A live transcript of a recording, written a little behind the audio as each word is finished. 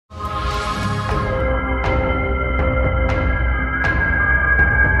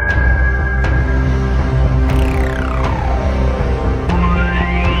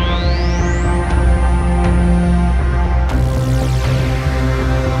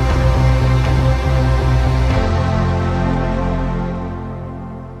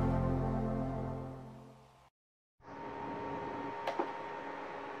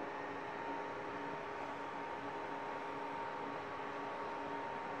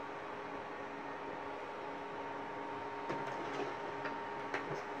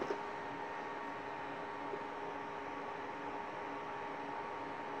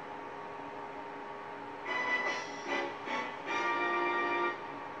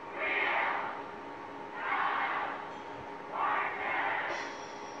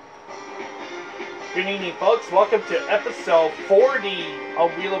Good evening, folks. Welcome to episode 40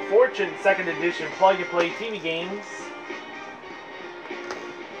 of Wheel of Fortune, 2nd edition plug-and-play TV games.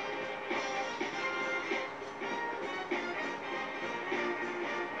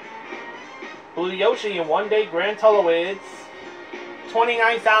 Blue Yoshi in one-day grand total is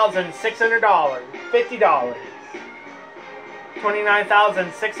 $29,600, $50,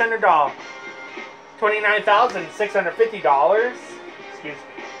 $29,600, $29,650. Excuse me.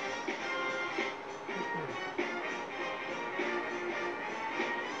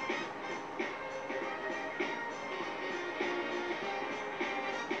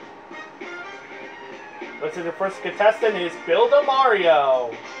 Let's see, the first contestant is Build a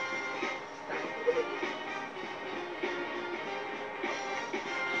Mario.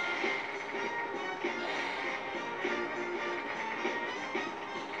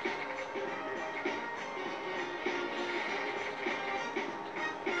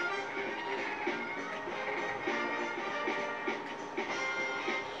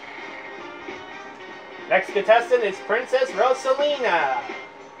 Next contestant is Princess Rosalina.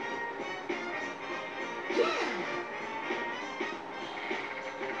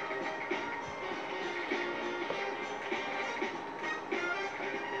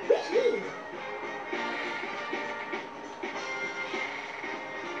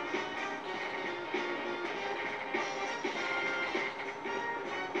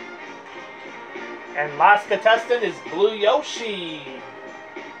 And last contestant is Blue Yoshi.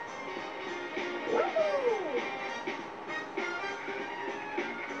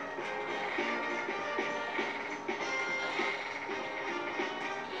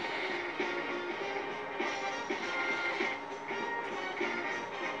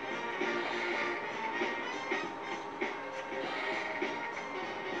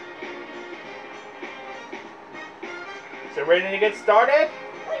 So ready to get started?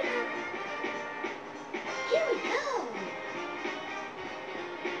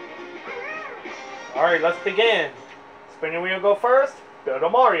 Alright, let's begin. Spinning wheel go first. Build a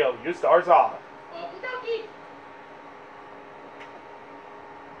Mario. You stars off.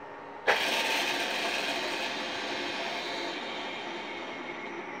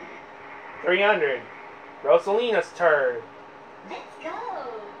 $300. Rosalina's turn. Let's go.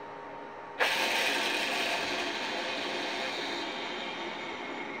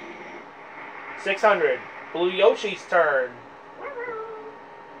 $600. Blue Yoshi's turn.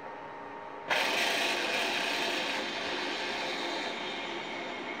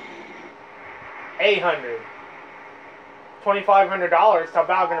 $800. $2,500 to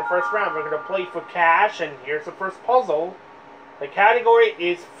Valve in the first round. We're going to play for cash, and here's the first puzzle. The category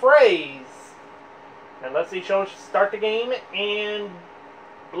is phrase. And let's see, she'll start the game, and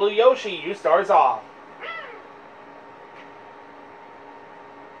Blue Yoshi, you stars off.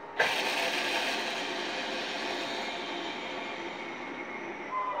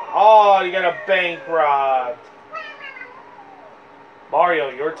 Oh, you got a bankrupt.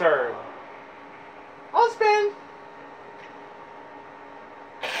 Mario, your turn. I'll spin.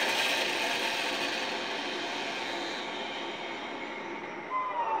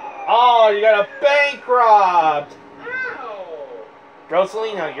 Oh, you got a bankrupt. Ow.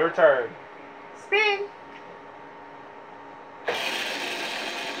 Rosalina, your turn. Spin.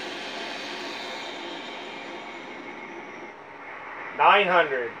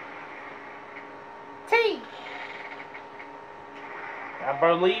 $900. T. I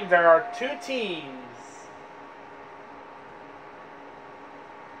believe there are 2 T's.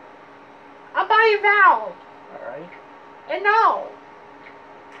 I'll buy you Val. Alright. And no.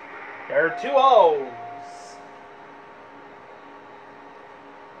 There are 2 O's.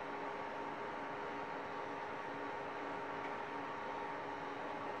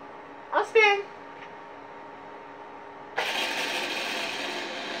 I'll spin.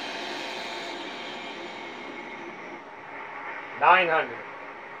 $900.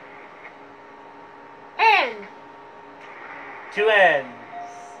 N. 2 N's.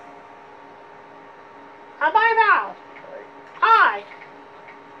 I'll buy Val. I.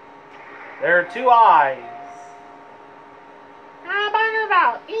 There are 2 I's. I'll buy no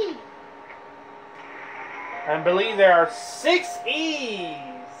Val. E. I believe there are 6 E's.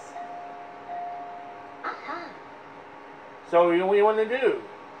 So what do you want to do?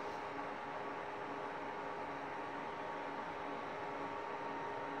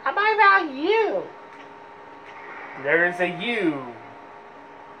 I'll buy Val U. There is a U.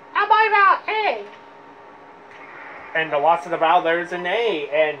 I'll buy Val A. And the lots of the vowel, there's an A.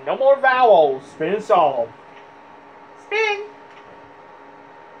 And no more vowels. Spin and solve. Spin.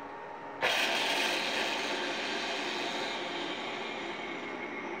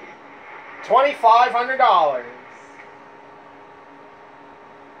 $2,500.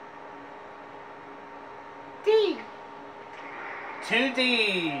 D. 2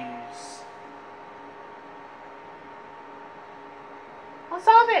 Ds. I'll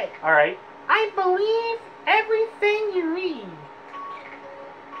solve it. All right. I believe everything you read.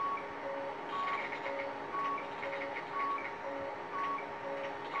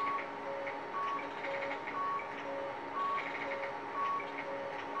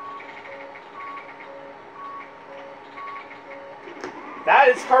 That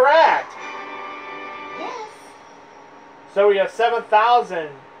is correct. Yes. So we have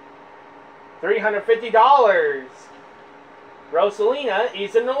 $7,350. Rosalina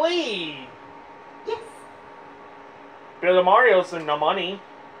is in the lead. Yes. Bill Mario's no money.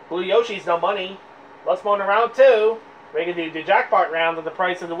 Blue Yoshi's no money. Let's move on to round 2. We can do the jackpot round of the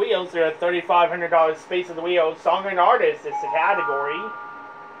price of the wheels. There are $3,500 space of the wheels. Song and artist is the category.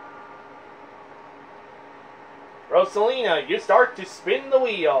 Rosalina, you start to spin the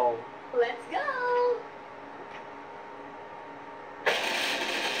wheel. Let's go.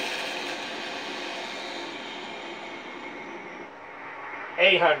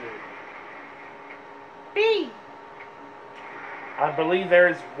 $800. B. I believe there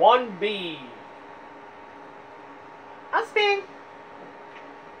is 1 B. I'll spin.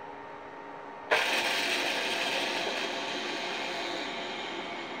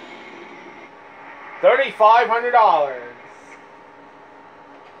 $3,500.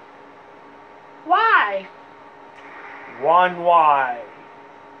 Y. 1 Y.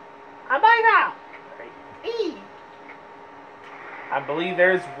 How about that? E. I believe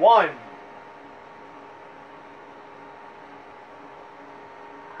there's 1.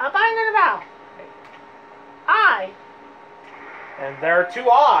 How about I. And there are 2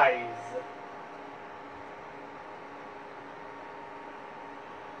 I's.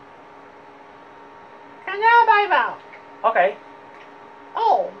 How about Okay.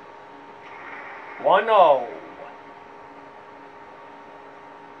 O. 1 O.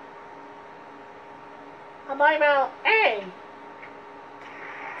 How about A.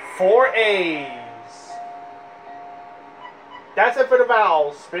 4 A's. That's it for the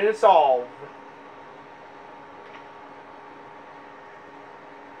vowels. Spin and solve.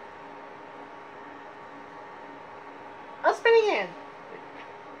 I'll spin again.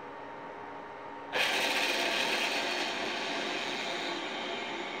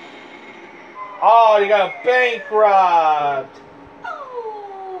 Oh, you got a bankrupt.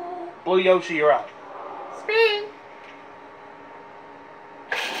 Oh. Blue Yoshi, you're up. Spin.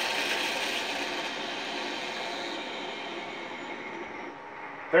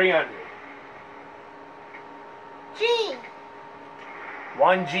 $300. G.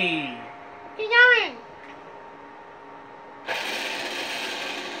 1 G. Keep going.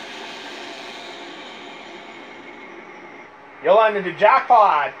 You'll land in the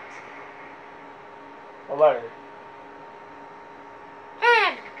jackpot. What letter?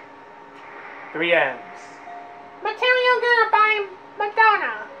 M. 3 M's. Material Girl by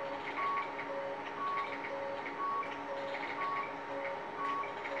Madonna.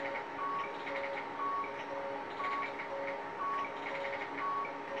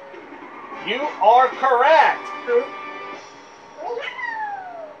 You are correct.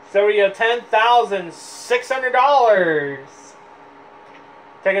 So we have $10,600.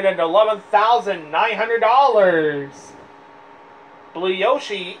 Taking it to $11,900. Blue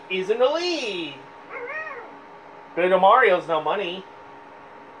Yoshi is in the lead. Blue Mario's no money.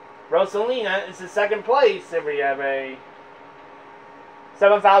 Rosalina is in second place. If we have a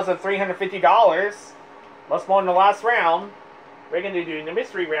 $7,350. Let's move on to the last round. We're going to do the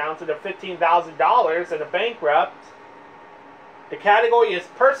mystery round to the $15,000 and the bankrupt. The category is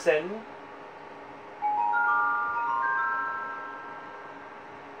person.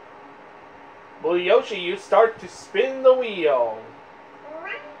 Blue Yoshi, you start to spin the wheel.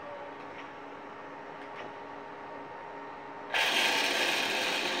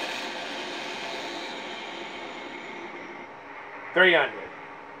 $300.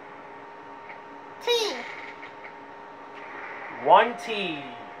 T. 1 T.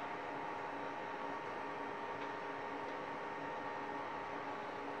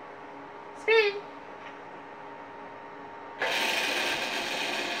 Spin.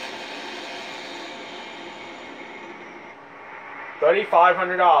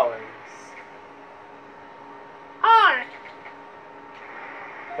 $3,500. R.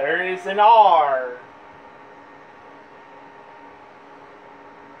 There is an R.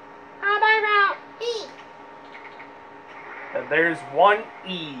 How about E. And there's 1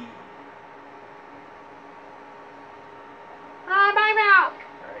 E. How about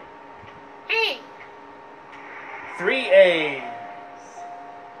Alright. 3 A's.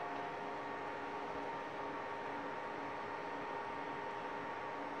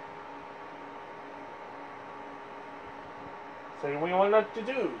 So what do you want us to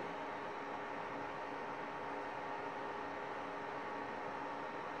do?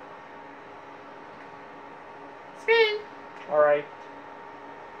 Spin. Alright.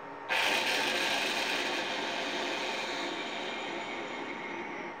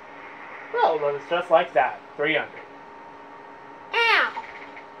 Well, it's just like that. 300. L.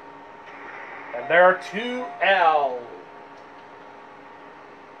 And there are 2 L's.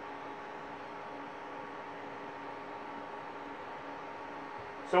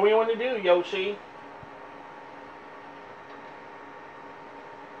 So what do you want to do, Yoshi?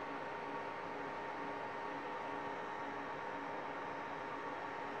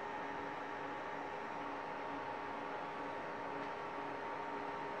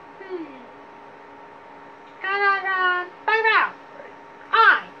 Five out.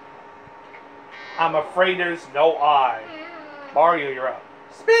 I. I'm afraid there's no I. Mario, you're up.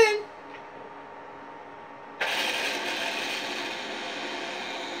 Spin.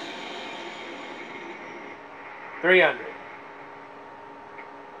 $300.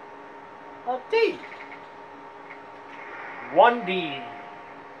 A D. 1D.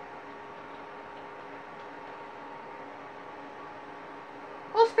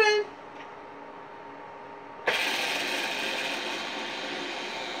 I'll spin.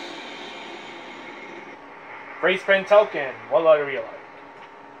 Free spin token. What letter do you like?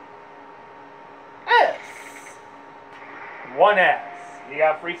 S. 1S. You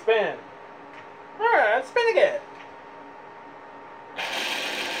got free spin. Alright, let's spin again.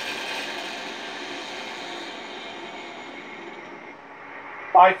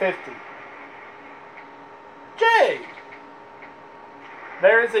 $5.50. J.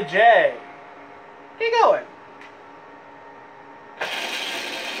 There's a J. Keep going.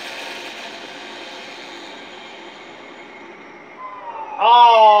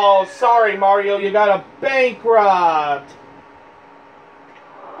 Oh, sorry, Mario. You got a bankrupt.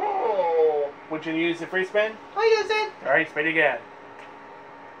 Oh. Would you use the free spin? I'll use it. Alright, spin again.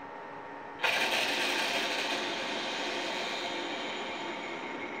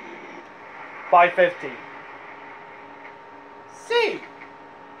 $5.50. C.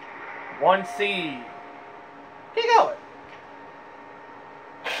 1C. Keep going.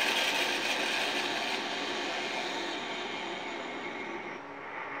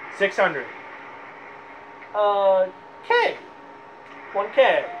 $600. K.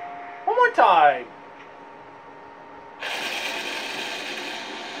 1K. One more time.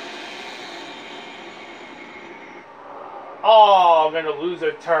 Oh, I'm gonna lose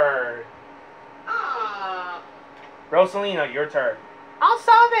a turn. Ah. Rosalina, your turn. I'll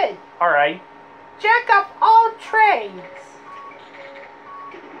solve it. Alright. Jack of all trades.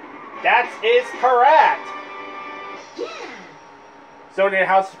 That is correct. So the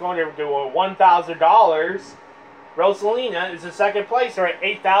house is going to do $1,000. Rosalina is in second place at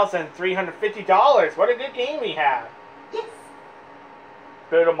 $8,350. What a good game we have. Yes.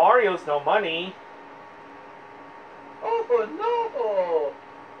 Go to Mario's, no money. Oh no.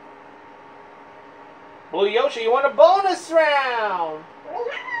 Blue Yoshi, you want a bonus round.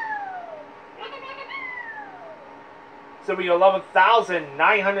 So we got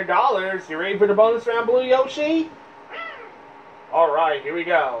 $11,900. You ready for the bonus round, Blue Yoshi? Alright, here we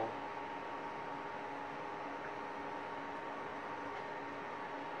go.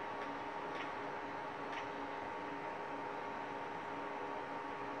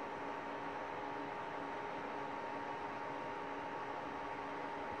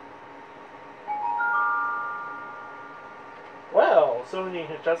 Well, so you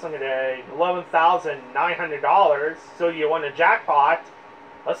can just look at $11,900. So you won a jackpot.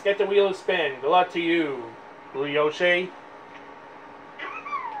 Let's get the wheel to spin. Good luck to you, Blue Yoshi.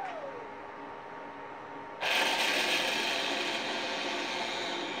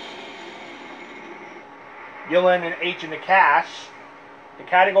 You'll earn an H in the cash. The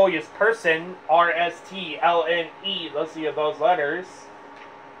category is person, R-S-T-L-N-E. Let's see of those letters.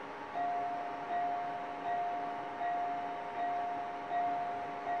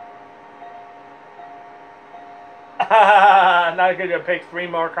 Not good to pick 3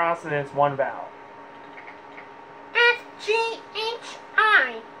 more consonants, 1 vowel.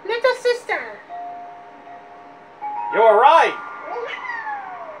 F-G-H-I. Little sister. You're right.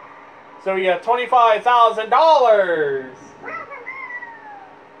 So you have $25,000.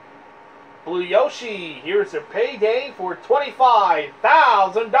 Blue Yoshi, here's a payday for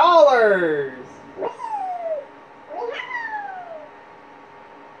 $25,000.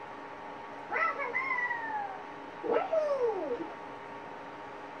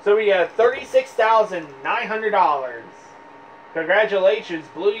 So we got $36,900. Congratulations,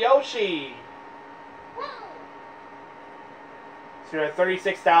 Blue Yoshi. So we have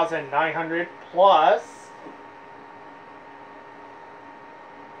 36,900 plus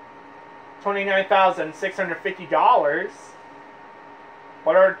 $29,650.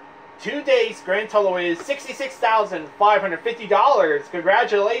 But our 2 days grand total is $66,550.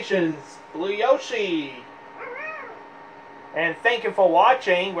 Congratulations, Blue Yoshi. And thank you for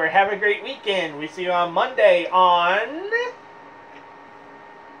watching. We're having a great weekend. We see you on Monday on...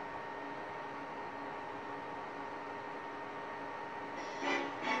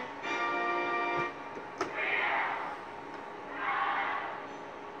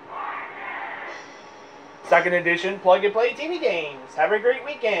 Second edition Plug and Play TV games. Have a great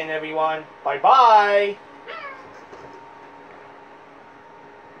weekend, everyone. Bye-bye.